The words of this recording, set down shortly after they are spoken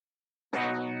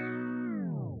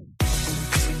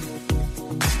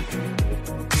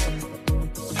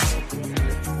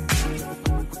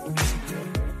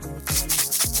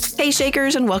Hey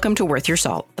Shakers, and welcome to Worth Your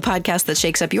Salt, the podcast that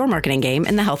shakes up your marketing game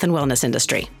in the health and wellness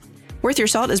industry. Worth Your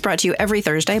Salt is brought to you every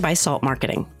Thursday by Salt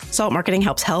Marketing. Salt Marketing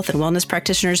helps health and wellness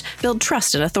practitioners build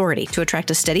trust and authority to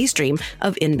attract a steady stream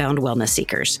of inbound wellness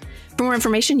seekers. For more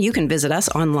information, you can visit us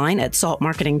online at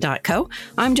saltmarketing.co.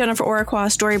 I'm Jennifer Oraqua,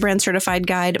 StoryBrand Certified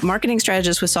Guide, Marketing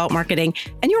Strategist with Salt Marketing,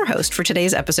 and your host for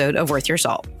today's episode of Worth Your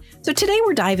Salt. So today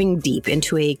we're diving deep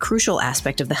into a crucial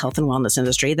aspect of the health and wellness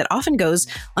industry that often goes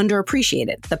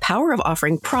underappreciated, the power of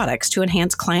offering products to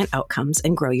enhance client outcomes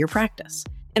and grow your practice.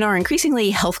 In our increasingly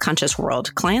health-conscious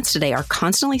world, clients today are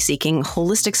constantly seeking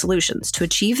holistic solutions to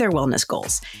achieve their wellness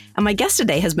goals. And my guest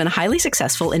today has been highly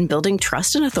successful in building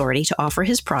trust and authority to offer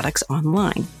his products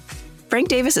online. Frank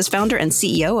Davis is founder and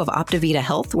CEO of OptiVita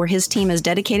Health, where his team is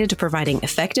dedicated to providing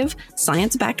effective,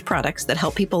 science-backed products that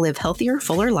help people live healthier,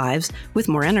 fuller lives with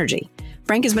more energy.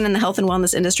 Frank has been in the health and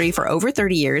wellness industry for over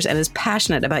 30 years and is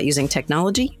passionate about using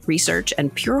technology, research,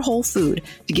 and pure whole food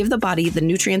to give the body the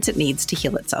nutrients it needs to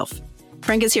heal itself.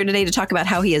 Frank is here today to talk about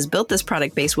how he has built this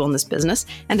product-based wellness business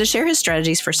and to share his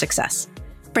strategies for success.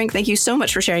 Frank, thank you so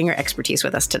much for sharing your expertise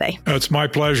with us today. It's my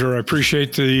pleasure. I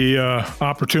appreciate the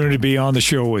opportunity to be on the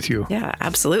show with you. Yeah,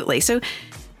 absolutely. So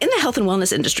in the health and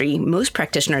wellness industry, most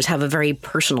practitioners have a very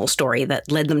personal story that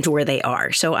led them to where they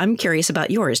are. So I'm curious about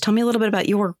yours. Tell me a little bit about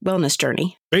your wellness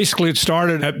journey. Basically, it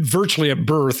started virtually at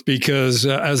birth because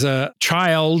as a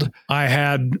child, I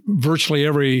had virtually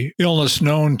every illness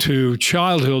known to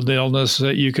childhood illness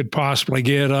that you could possibly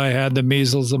get. I had the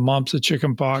measles, the mumps, the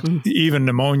chickenpox, even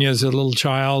pneumonia as a little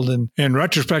child. And in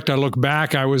retrospect, I look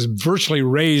back, I was virtually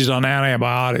raised on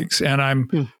antibiotics. And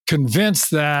I'm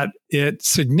convinced that it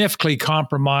significantly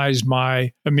compromised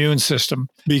my immune system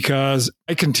because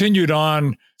I continued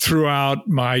on throughout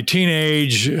my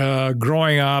teenage,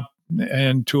 growing up,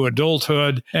 and to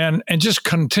adulthood, and just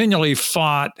continually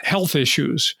fought health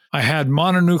issues. I had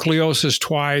mononucleosis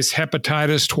twice,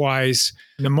 hepatitis twice,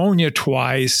 pneumonia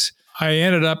twice. I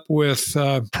ended up with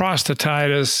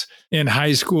prostatitis in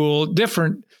high school,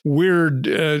 different weird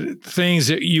things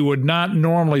that you would not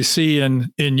normally see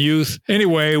in youth.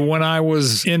 Anyway, when I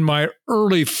was in my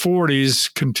early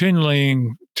 40s,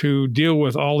 continuing to deal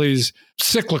with all these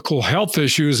cyclical health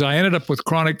issues, I ended up with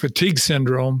chronic fatigue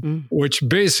syndrome, which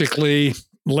basically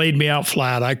laid me out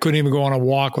flat. I couldn't even go on a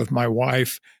walk with my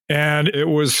wife. And it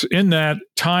was in that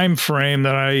time frame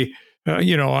that I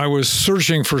was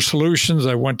searching for solutions.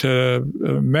 I went to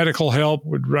medical help,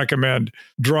 would recommend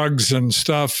drugs and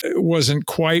stuff. It wasn't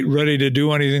quite ready to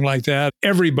do anything like that.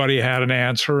 Everybody had an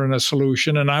answer and a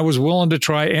solution, and I was willing to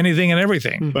try anything and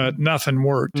everything, but nothing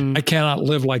worked. I cannot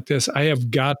live like this. I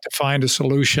have got to find a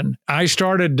solution. I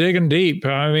started digging deep.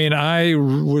 I mean, I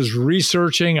was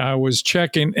researching. I was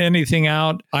checking anything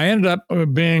out. I ended up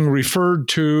being referred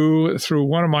to through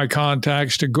one of my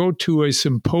contacts to go to a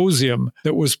symposium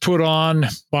that was put on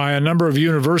by a number of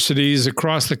universities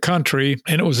across the country,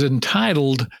 and it was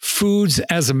entitled Foods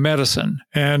as a Medicine.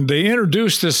 And they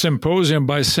introduced this symposium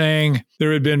by saying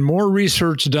there had been more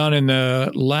research done in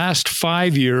the last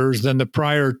 5 years than the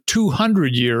prior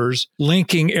 200 years,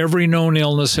 linking every known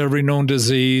illness, every known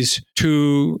disease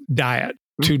to diet,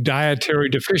 to dietary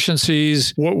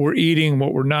deficiencies, what we're eating,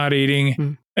 what we're not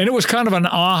eating. And it was kind of an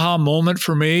aha moment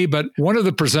for me. But one of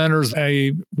the presenters,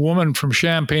 a woman from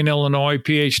Champaign, Illinois,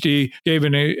 PhD, gave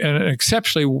an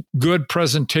exceptionally good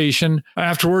presentation.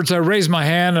 Afterwards, I raised my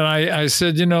hand and I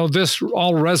said, this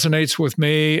all resonates with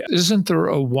me. Isn't there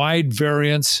a wide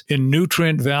variance in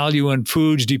nutrient value in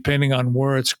foods depending on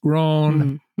where it's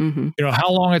grown?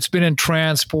 How long it's been in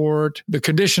transport, the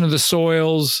condition of the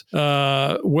soils,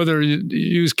 whether you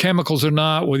use chemicals or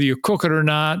not, whether you cook it or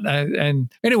not.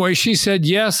 And anyway, she said,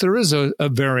 yes, there is a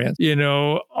variance.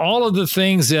 All of the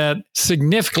things that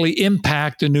significantly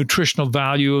impact the nutritional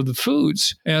value of the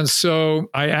foods. And so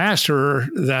I asked her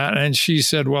that, and she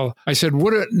said, I said,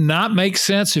 would it not make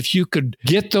sense if you could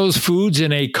get those foods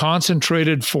in a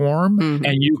concentrated form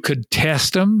and you could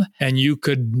test them and you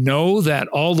could know that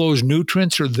all those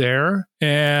nutrients are there?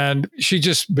 And she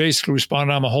just basically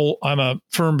responded, I'm a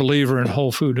firm believer in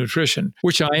whole food nutrition,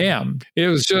 which I am. It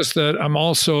was just that I'm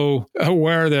also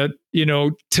aware that,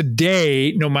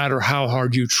 today, no matter how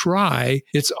hard you try,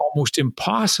 it's almost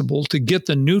impossible to get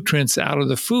the nutrients out of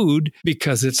the food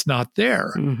because it's not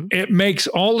there. It makes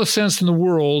all the sense in the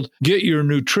world. Get your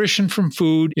nutrition from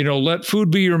food, let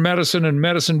food be your medicine and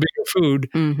medicine be your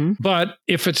food. But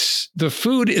if the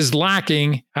food is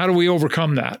lacking, how do we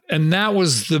overcome that? And that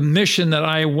was the mission that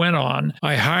I went on.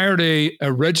 I hired a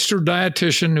registered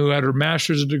dietitian who had her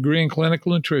master's degree in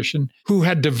clinical nutrition, who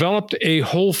had developed a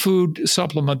whole food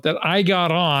supplement that I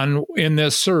got on in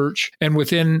this search, and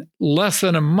within less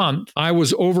than a month, I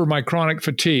was over my chronic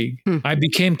fatigue. I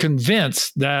became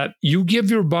convinced that you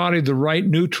give your body the right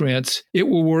nutrients, it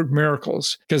will work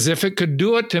miracles. Because if it could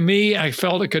do it to me, I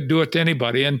felt it could do it to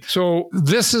anybody. And so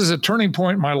this is a turning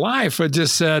point in my life. I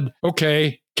just said,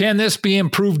 okay, can this be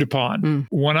improved upon?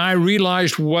 When I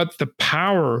realized what the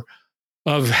power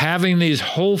of having these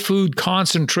whole food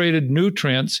concentrated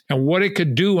nutrients and what it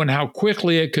could do and how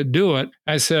quickly it could do it,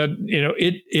 I said,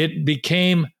 it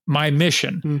became my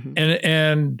mission.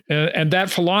 And that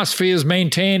philosophy is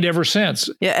maintained ever since.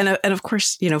 Yeah. And of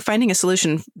course, finding a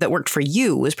solution that worked for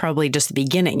you was probably just the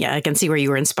beginning. Yeah, I can see where you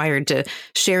were inspired to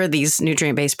share these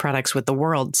nutrient-based products with the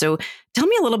world. So tell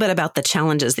me a little bit about the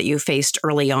challenges that you faced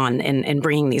early on in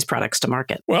bringing these products to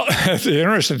market. Well, the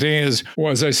interesting thing is,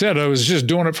 well, as I said, I was just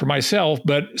doing it for myself.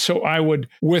 But so I would,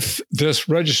 with this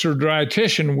registered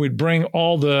dietitian, we'd bring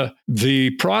all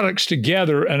the products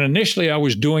together. And initially I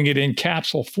was doing it in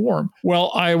capsule form.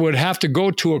 Well, I would have to go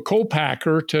to a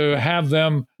co-packer to have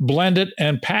them blend it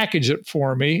and package it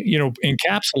for me,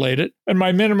 encapsulate it. And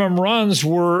my minimum runs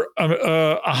were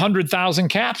 100,000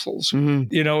 capsules.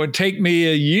 It'd take me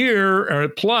a year or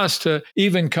plus to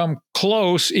even come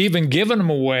close, even giving them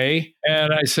away.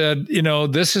 And I said,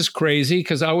 this is crazy,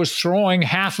 because I was throwing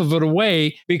half of it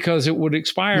away because it would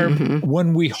expire.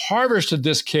 When we harvested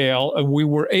this kale, and we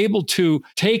were able to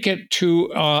take it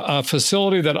to a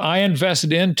facility that I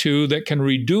invested into that can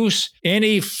reduce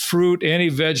any fruit, any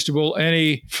vegetable,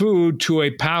 any food to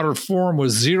a powder form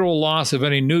with zero loss of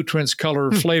any nutrients, color,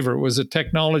 or flavor. It was a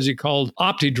technology called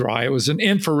OptiDry. It was an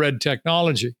infrared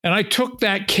technology. And I took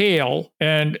that kale,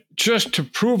 and just to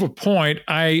prove a point,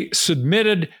 I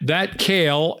submitted that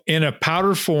kale in a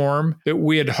powder form that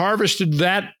we had harvested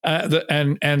that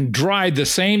and dried the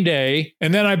same day.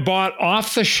 And then I bought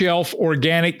off-the-shelf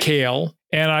organic kale,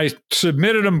 and I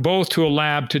submitted them both to a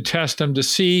lab to test them to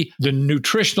see the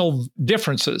nutritional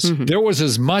differences. There was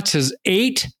as much as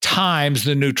 8 times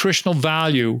the nutritional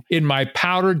value in my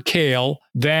powdered kale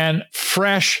than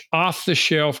fresh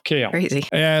off-the-shelf kale. Crazy.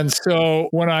 And so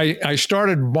when I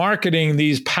started marketing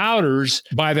these powders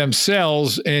by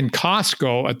themselves in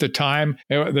Costco at the time,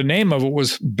 the name of it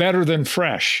was Better Than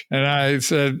Fresh. And I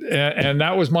said, and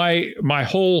that was my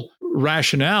whole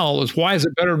rationale is, why is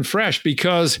it better than fresh?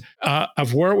 Because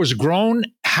of where it was grown,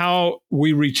 how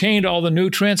we retained all the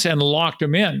nutrients and locked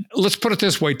them in. Let's put it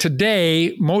this way.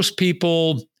 Today, most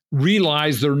people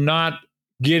realize they're not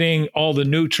getting all the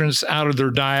nutrients out of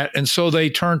their diet, and so they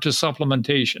turn to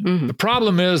supplementation. The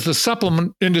problem is the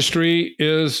supplement industry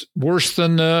is worse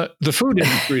than the food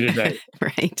industry today.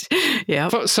 Right. Yeah.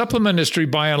 Supplement industry,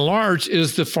 by and large,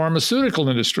 is the pharmaceutical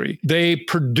industry. They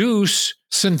produce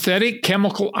synthetic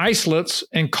chemical isolates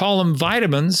and call them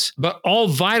vitamins, but all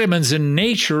vitamins in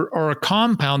nature are a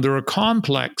compound, they're a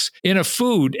complex in a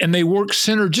food, and they work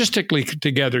synergistically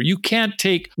together. You can't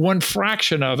take one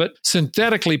fraction of it,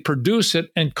 synthetically produce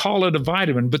it, and call it a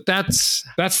vitamin. But that's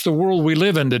the world we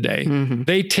live in today.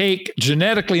 They take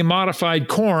genetically modified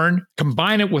corn,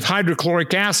 combine it with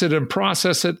hydrochloric acid, and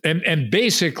process it, and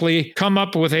basically come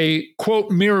up with a,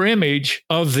 quote, mirror image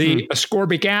of the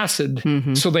ascorbic acid.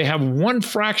 So they have one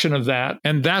fraction of that,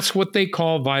 and that's what they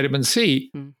call vitamin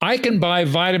C. I can buy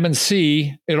vitamin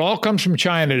C. It all comes from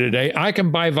China today. I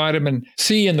can buy vitamin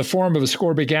C in the form of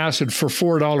ascorbic acid for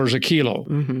 $4 a kilo,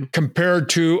 compared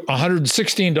to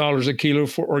 $116 a kilo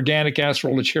for organic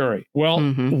acerola cherry. Well,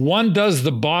 one does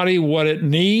the body what it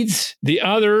needs. The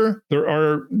other, there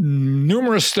are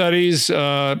numerous studies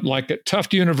like at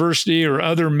Tufts University or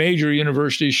other major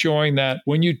universities showing that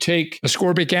when you take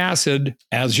ascorbic acid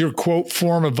as your, quote,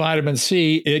 form of vitamin C,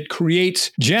 it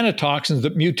creates genotoxins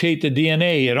that mutate the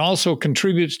DNA. It also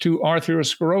contributes to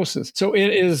arteriosclerosis. So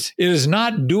it is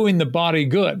not doing the body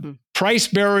good. Price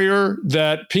barrier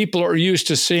that people are used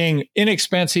to seeing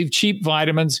inexpensive, cheap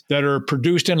vitamins that are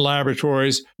produced in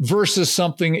laboratories versus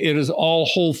something it is all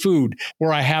whole food,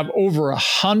 where I have over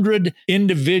 100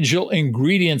 individual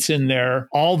ingredients in there,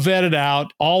 all vetted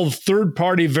out, all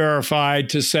third-party verified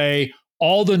to say,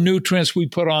 all the nutrients we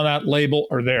put on that label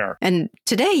are there. And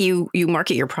today you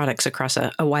market your products across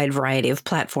a wide variety of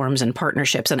platforms and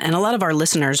partnerships. And a lot of our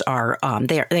listeners are,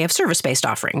 they have service-based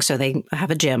offerings. So they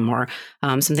have a gym or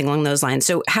something along those lines.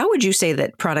 So how would you say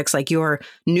that products like your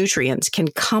nutrients can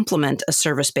complement a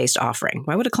service-based offering?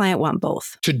 Why would a client want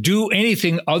both? To do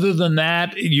anything other than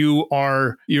that,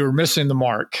 you're missing the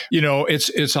mark.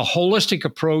 It's a holistic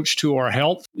approach to our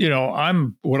health.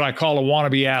 I'm what I call a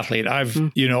wannabe athlete.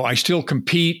 I still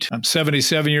compete. I'm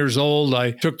 77 years old.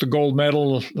 I took the gold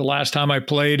medal the last time I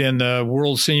played in the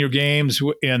World Senior Games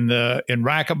in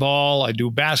racquetball. I do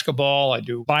basketball. I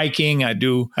do biking. I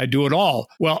do it all.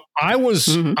 Well, I was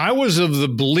of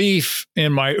the belief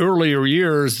in my earlier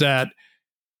years that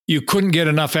you couldn't get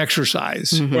enough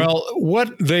exercise. Well,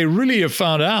 what they really have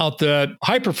found out that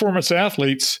high performance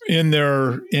athletes in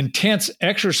their intense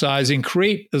exercising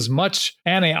create as much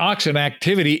antioxidant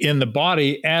activity in the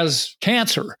body as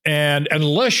cancer. And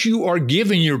unless you are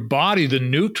giving your body the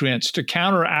nutrients to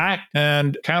counteract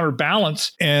and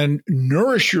counterbalance and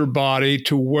nourish your body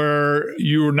to where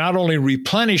you're not only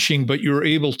replenishing, but you're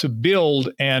able to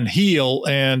build and heal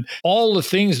and all the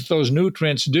things that those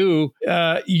nutrients do,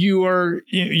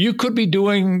 you could be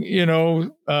doing,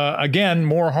 again,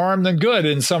 more harm than good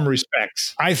in some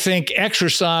respects. I think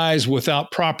exercise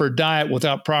without proper diet,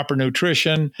 without proper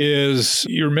nutrition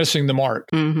you're missing the mark.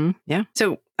 Yeah.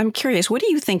 So I'm curious, what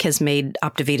do you think has made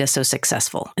Optivita so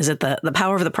successful? Is it the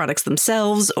power of the products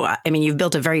themselves? I mean, you've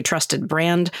built a very trusted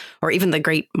brand, or even the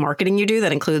great marketing you do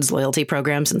that includes loyalty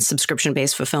programs and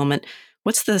subscription-based fulfillment.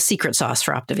 What's the secret sauce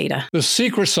for Optivita? The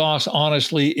secret sauce,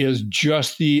 honestly, is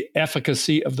just the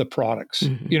efficacy of the products.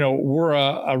 We're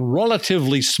a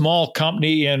relatively small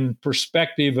company in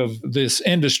perspective of this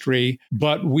industry,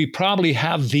 but we probably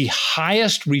have the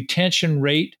highest retention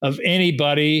rate of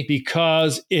anybody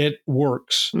because it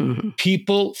works.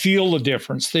 People feel the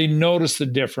difference. They notice the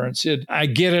difference. I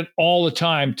get it all the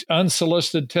time.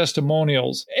 Unsolicited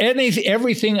testimonials.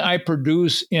 Everything I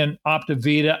produce in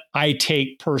Optivita, I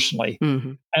take personally.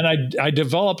 And I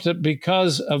developed it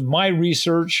because of my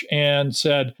research and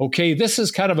said, okay, this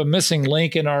is kind of a missing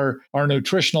link in our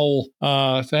nutritional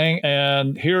thing.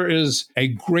 And here is a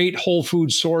great whole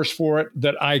food source for it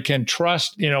that I can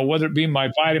trust, whether it be my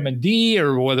vitamin D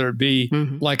or whether it be,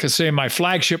 like I say, my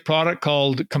flagship product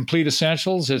called Complete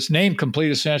Essentials. It's named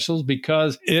Complete Essentials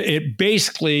because it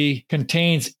basically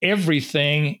contains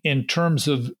everything in terms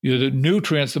of the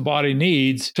nutrients the body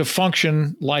needs to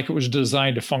function like it was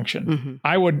designed to function.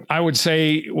 I would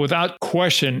say without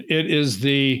question, it is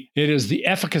the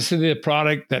efficacy of the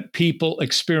product that people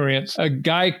experience. A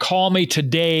guy called me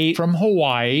today from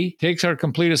Hawaii, takes our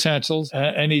Complete Essentials,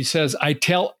 and he says, I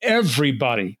tell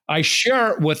everybody, I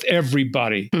share it with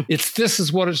everybody. This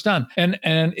is what it's done. And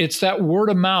it's that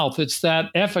word of mouth. It's that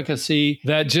efficacy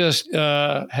that just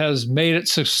has made it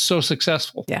so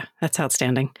successful. Yeah, that's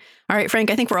outstanding. All right,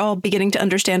 Frank, I think we're all beginning to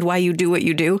understand why you do what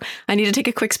you do. I need to take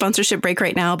a quick sponsorship break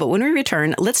right now, but when we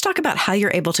return, let's talk about how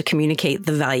you're able to communicate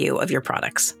the value of your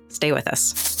products. Stay with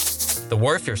us. The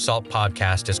Worth Your Salt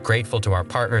podcast is grateful to our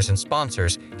partners and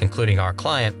sponsors, including our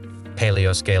client,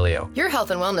 Paleoscalio. Your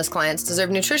health and wellness clients deserve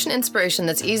nutrition inspiration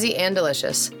that's easy and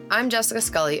delicious. I'm Jessica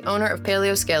Scully, owner of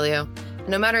Paleoscalio.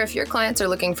 No matter if your clients are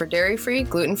looking for dairy-free,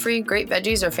 gluten-free, great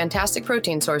veggies, or fantastic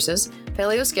protein sources,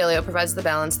 Paleoscalio provides the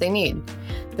balance they need.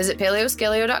 Visit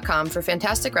paleoscalio.com for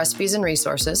fantastic recipes and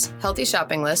resources, healthy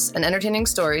shopping lists, and entertaining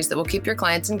stories that will keep your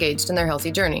clients engaged in their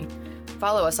healthy journey.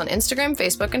 Follow us on Instagram,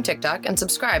 Facebook, and TikTok, and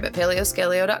subscribe at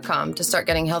paleoscalio.com to start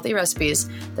getting healthy recipes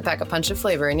that pack a punch of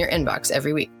flavor in your inbox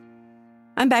every week.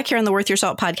 I'm back here on the Worth Your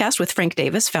Salt podcast with Frank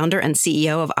Davis, founder and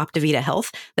CEO of Optivita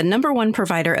Health, the #1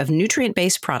 provider of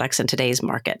nutrient-based products in today's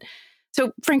market.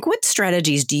 So, Frank, what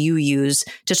strategies do you use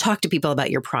to talk to people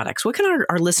about your products? What can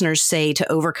our listeners say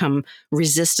to overcome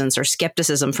resistance or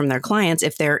skepticism from their clients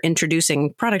if they're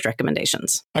introducing product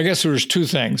recommendations? I guess there's two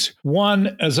things.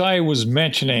 One, as I was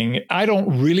mentioning, I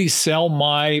don't really sell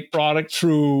my product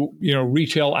through,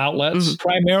 retail outlets,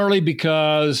 primarily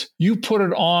because you put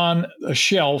it on a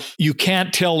shelf, you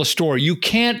can't tell the story. You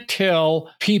can't tell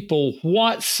people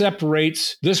what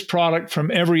separates this product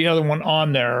from every other one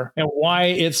on there and why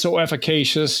it's so efficacious.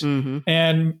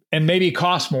 And maybe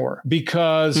cost more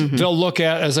because they'll look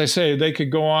at, as I say, they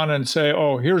could go on and say,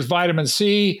 oh, here's vitamin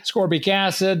C, ascorbic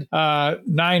acid,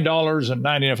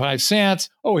 $9.95.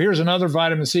 Oh, here's another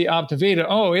vitamin C, Optivita.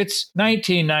 Oh, it's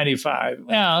 $19.95.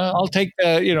 Yeah, I'll take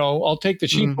the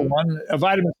cheaper one.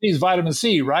 Vitamin C is vitamin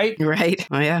C, right? Right.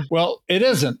 Oh, yeah. Well, it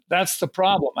isn't. That's the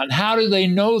problem. And how do they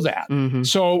know that?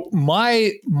 So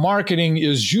my marketing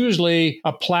is usually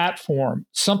a platform,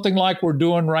 something like we're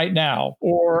doing right now,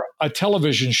 or a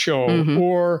television show,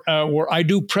 or where I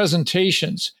do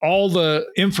presentations, all the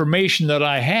information that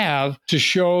I have to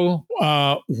show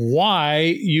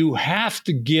why you have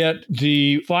to get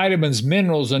the vitamins,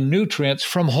 minerals, and nutrients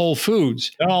from whole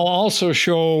foods. And I'll also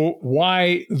show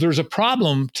why there's a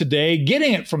problem today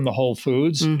getting it from the whole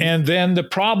foods, and then the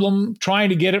problem trying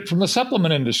to get it from the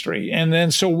supplement industry. And then,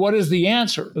 so what is the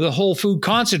answer? The whole food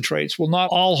concentrates. Well,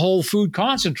 not all whole food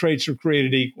concentrates are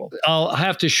created equal. I'll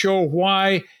have to show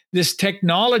why this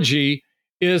technology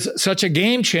is such a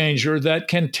game changer that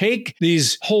can take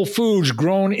these whole foods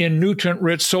grown in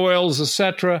nutrient-rich soils,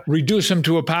 etc., reduce them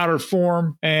to a powder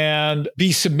form and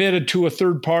be submitted to a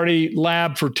third-party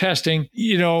lab for testing,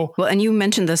 Well, and you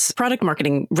mentioned this product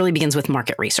marketing really begins with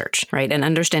market research, right? And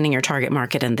understanding your target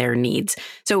market and their needs.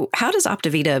 So how does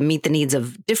OptiVita meet the needs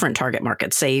of different target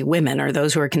markets, say women or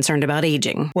those who are concerned about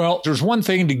aging? Well, there's one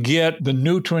thing to get the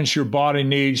nutrients your body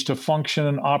needs to function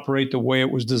and operate the way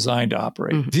it was designed to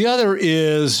operate. Mm-hmm. The other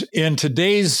is in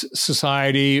today's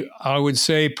society, I would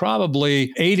say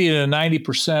probably 80 to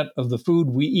 90% of the food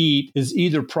we eat is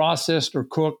either processed or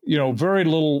cooked, very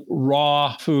little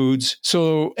raw foods.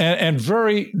 So, and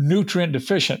very nutrient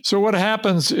deficient. So what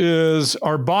happens is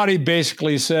our body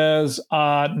basically says,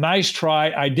 nice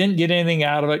try. I didn't get anything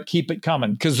out of it. Keep it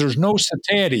coming, because there's no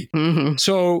satiety. Mm-hmm.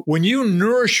 So when you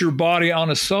nourish your body on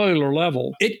a cellular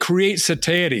level, it creates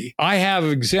satiety. I have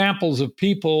examples of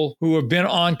people who have been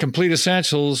on Complete Essentials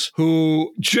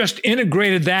who just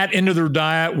integrated that into their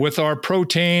diet with our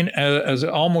protein as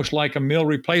almost like a meal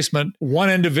replacement.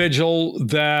 One individual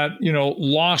that,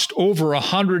 lost over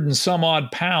 100 and some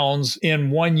odd pounds in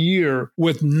 1 year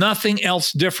with nothing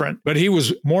else different, but he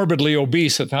was morbidly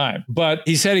obese at the time. But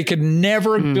he said he could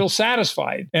never feel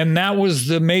satisfied. And that was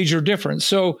the major difference.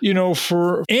 So,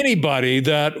 for anybody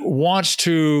that wants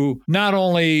to not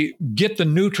only get the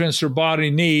nutrients their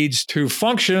body needs to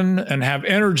function and have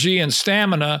energy and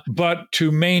stamina, but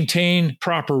to maintain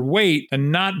proper weight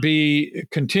and not be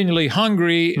continually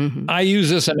hungry. Mm-hmm. I use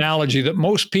this analogy that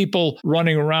most people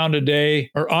running around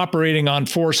today are operating on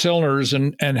 4 cylinders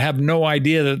and have no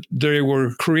idea that they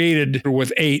were created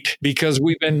with 8, because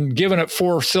we've been given it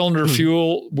 4-cylinder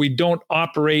fuel. We don't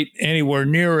operate anywhere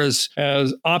near as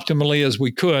optimally as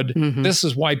we could. Mm-hmm. This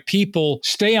is why people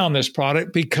stay on this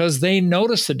product, because they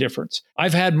notice the difference.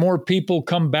 I've had more people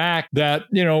come back that,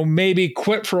 maybe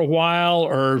quit for a while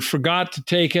or forgot to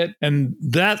take it. And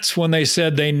that's when they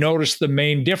said they noticed the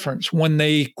main difference, when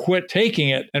they quit taking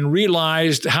it and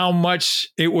realized how much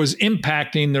it was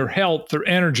impacting their health, their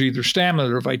energy, their stamina,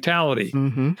 their vitality.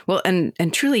 Mm-hmm. Well, and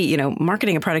truly,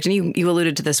 marketing a product, and you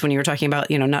alluded to this when you were talking about,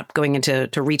 not going into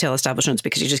retail establishments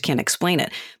because you just can't explain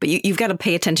it. But you've got to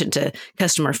pay attention to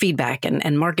customer feedback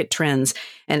and market trends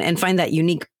and find that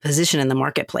unique position in the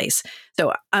marketplace.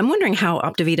 So I'm wondering how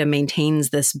OptiVita maintains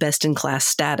this best-in-class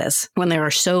status when there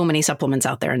are so many supplements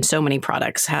out there and so many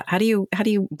products. How do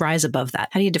you rise above that?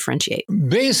 How do you differentiate?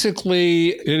 Basically,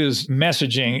 it is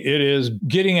messaging. It is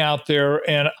getting out there.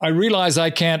 And I realize I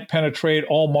can't penetrate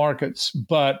all markets,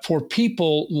 but for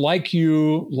people like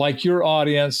you, like your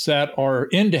audience that are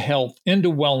into health, into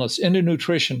wellness, into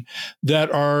nutrition,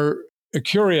 that are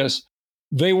curious,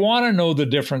 they want to know the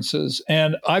differences.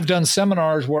 And I've done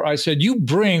seminars where I said, you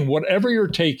bring whatever you're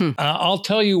taking. I'll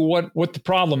tell you what the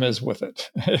problem is with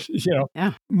it.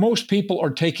 Most people are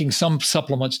taking some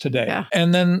supplements today. Yeah.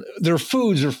 And then their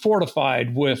foods are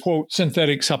fortified with, quote,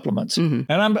 synthetic supplements.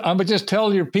 Mm-hmm. And I'm going to just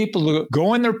tell your people to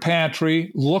go in their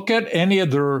pantry, look at any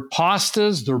of their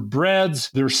pastas, their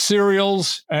breads, their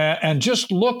cereals, and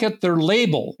just look at their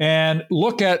label and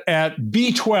look at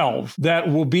B12 that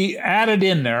will be added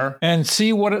in there and see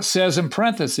what it says in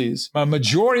parentheses. A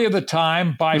majority of the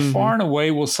time, by far and away,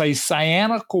 will say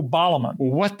cyanocobalamin.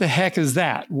 Well, what the heck is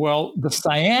that? Well, the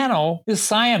cyano is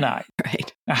cyanide.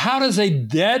 Right. Now, how does a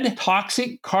dead,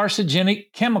 toxic,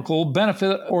 carcinogenic chemical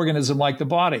benefit an organism like the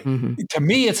body? Mm-hmm. To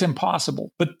me, it's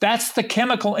impossible. But that's the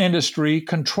chemical industry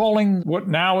controlling what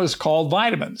now is called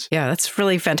vitamins. Yeah, that's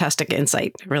really fantastic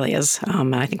insight. It really is.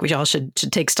 And I think we all should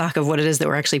take stock of what it is that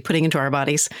we're actually putting into our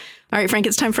bodies. All right, Frank,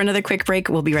 it's time for another quick break.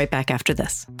 We'll be right back after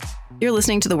this. You're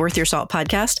listening to the Worth Your Salt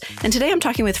podcast, and today I'm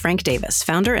talking with Frank Davis,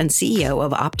 founder and CEO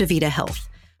of OptiVita Health.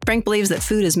 Frank believes that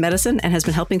food is medicine and has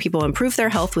been helping people improve their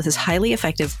health with his highly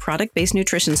effective product-based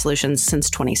nutrition solutions since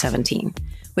 2017.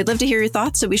 We'd love to hear your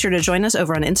thoughts, so be sure to join us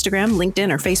over on Instagram,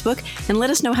 LinkedIn, or Facebook, and let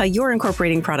us know how you're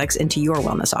incorporating products into your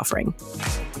wellness offering.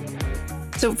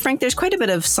 So, Frank, there's quite a bit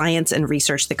of science and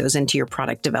research that goes into your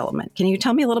product development. Can you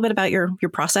tell me a little bit about your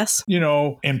process?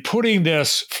 In putting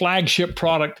this flagship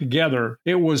product together,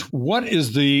 it was what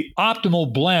is the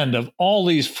optimal blend of all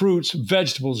these fruits,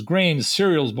 vegetables, grains,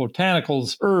 cereals,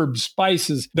 botanicals, herbs,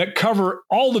 spices that cover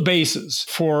all the bases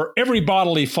for every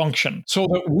bodily function, so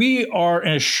that we are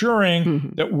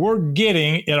assuring that we're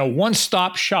getting in a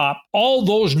one-stop shop all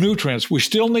those nutrients we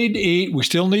still need to eat. We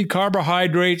still need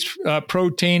carbohydrates,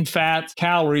 protein, fats, calories,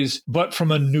 calories, but from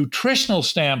a nutritional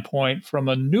standpoint, from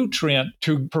a nutrient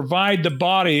to provide the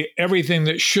body everything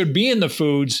that should be in the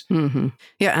foods. Mm-hmm.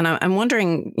 Yeah. And I'm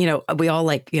wondering, we all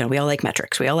like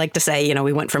metrics. We all like to say,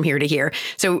 we went from here to here.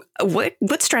 So what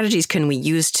strategies can we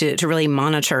use to really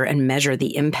monitor and measure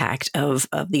the impact of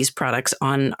these products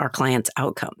on our clients'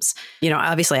 outcomes?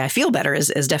 Obviously I feel better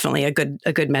is definitely a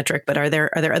good metric, but are there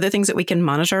other things that we can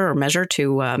monitor or measure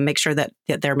to make sure that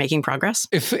they're making progress?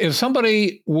 If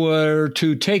somebody were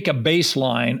to take a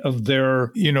baseline of their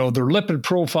lipid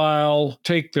profile,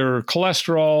 take their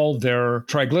cholesterol, their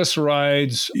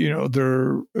triglycerides,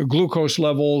 their glucose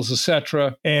levels,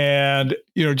 etc., and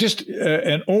just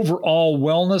an overall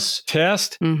wellness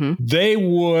test, mm-hmm. they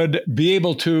would be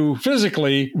able to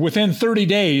physically, within 30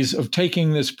 days of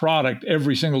taking this product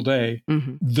every single day,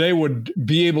 mm-hmm. they would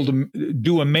be able to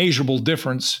do a measurable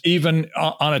difference even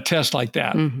on a test like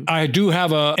that. Mm-hmm. I do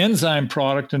have an enzyme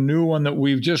product, a new one that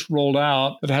we've just rolled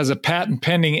out that has a patent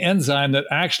pending enzyme that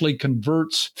actually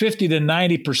converts 50 to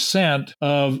 90%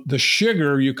 of the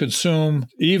sugar you consume,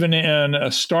 even in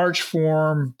a starch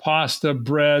form, pasta,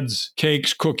 breads,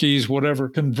 cakes, cookies, whatever,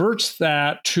 converts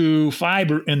that to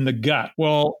fiber in the gut.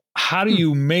 Well, how do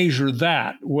you measure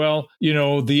that? Well,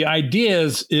 the idea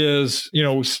is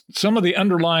some of the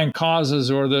underlying causes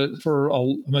for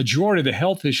a majority of the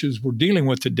health issues we're dealing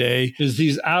with today is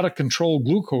these out of control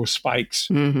glucose spikes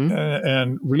mm-hmm.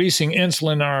 and releasing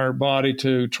insulin in our body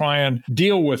to try and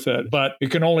deal with it. But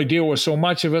it can only deal with so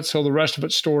much of it, so the rest of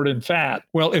it's stored in fat.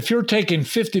 Well, if you're taking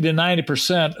 50 to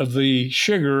 90% of the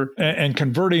sugar and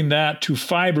converting that to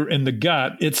fiber in the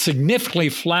gut, it significantly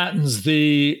flattens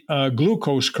the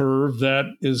glucose curve that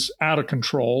is out of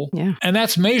control. Yeah. And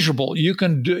that's measurable. You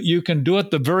can do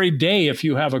it the very day if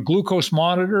you have a glucose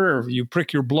monitor or you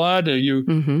prick your blood or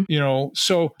mm-hmm.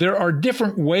 So there are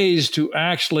different ways to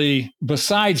actually,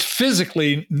 besides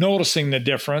physically noticing the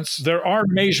difference, there are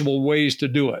measurable ways to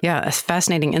do it. Yeah, a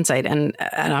fascinating insight. And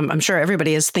I'm sure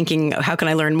everybody is thinking, how can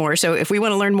I learn more? So if we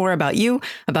want to learn more about you,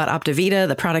 about Optivita,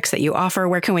 the products that you offer,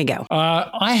 where can we go?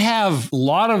 I have a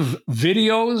lot of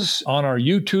videos on our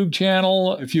YouTube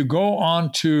channel. If you go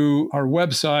on to our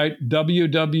website,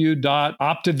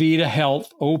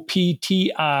 www.optivitahealth,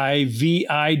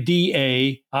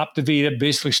 OPTIVIDA, Optivita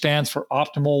basically stands for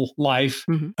optimal life,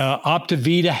 mm-hmm.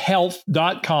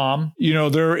 Optivitahealth.com.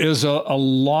 There is a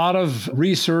lot of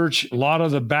research, a lot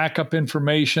of the backup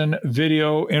information,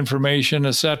 video information,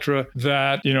 etc.,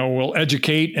 that, will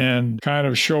educate and kind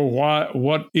of show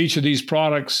what each of these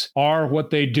products are, what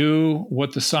they do,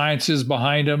 what the science is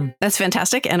behind them. That's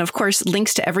fantastic. And of course,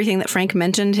 links to everything that Frank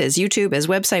mentioned, his YouTube, his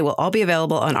website, will all be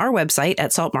available on our website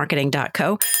at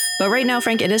saltmarketing.co. But right now,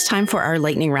 Frank, it is time for our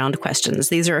lightning round questions.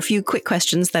 These are a few quick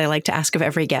questions that I like to ask of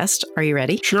every guest. Are you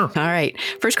ready? Sure. All right.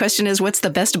 First question is, what's the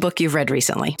best book you've read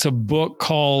recently? It's a book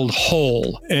called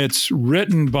Whole. It's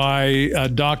written by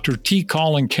Dr. T.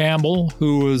 Colin Campbell,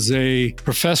 who is a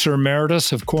professor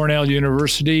emeritus of Cornell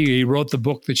University. He wrote the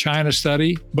book, The China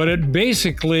Study. But it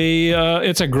basically,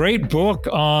 it's a great book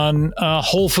on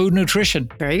whole food nutrition.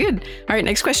 Very good. All right.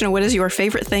 Next question. What is your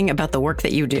favorite thing about the work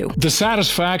that you do? The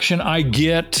satisfaction I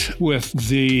get with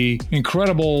the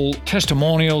incredible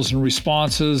testimonials and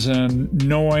responses and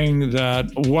knowing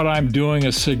that what I'm doing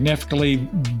is significantly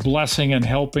blessing and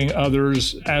helping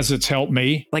others as it's helped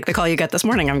me. Like the call you got this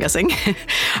morning, I'm guessing.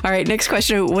 All right. Next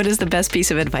question. What is the best piece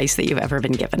of advice that you've ever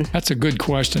been given? That's a good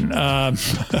question.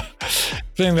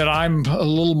 Thing that I'm a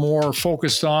little more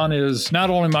focused on is not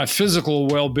only my physical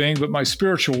well-being, but my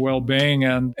spiritual well-being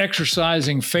and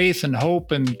exercising faith and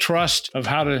hope and trust of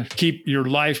how to keep your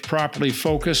life properly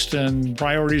focused and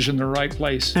priorities in the right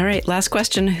place. All right. Last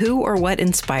question. Who or what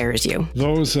inspires you?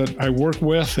 Those that I work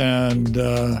with and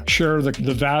share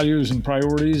the values and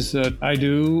priorities that I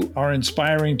do are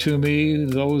inspiring to me.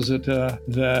 Those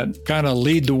that kind of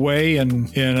lead the way in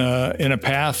a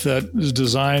path that is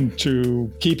designed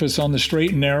to keep us on the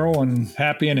straight and narrow and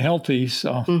happy and healthy.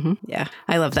 So mm-hmm. Yeah,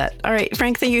 I love that. All right,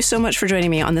 Frank, thank you so much for joining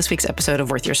me on this week's episode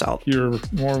of Worth Your Salt. You're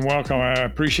more than welcome. I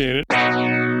appreciate it.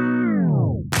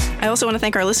 I also want to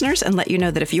thank our listeners and let you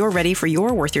know that if you're ready for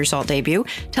your Worth Your Salt debut,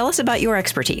 tell us about your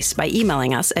expertise by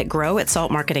emailing us at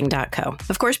grow@saltmarketing.co.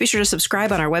 Of course, be sure to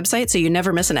subscribe on our website so you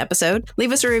never miss an episode.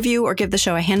 Leave us a review or give the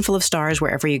show a handful of stars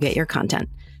wherever you get your content.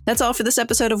 That's all for this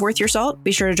episode of Worth Your Salt.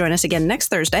 Be sure to join us again next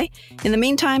Thursday. In the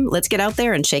meantime, let's get out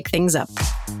there and shake things up.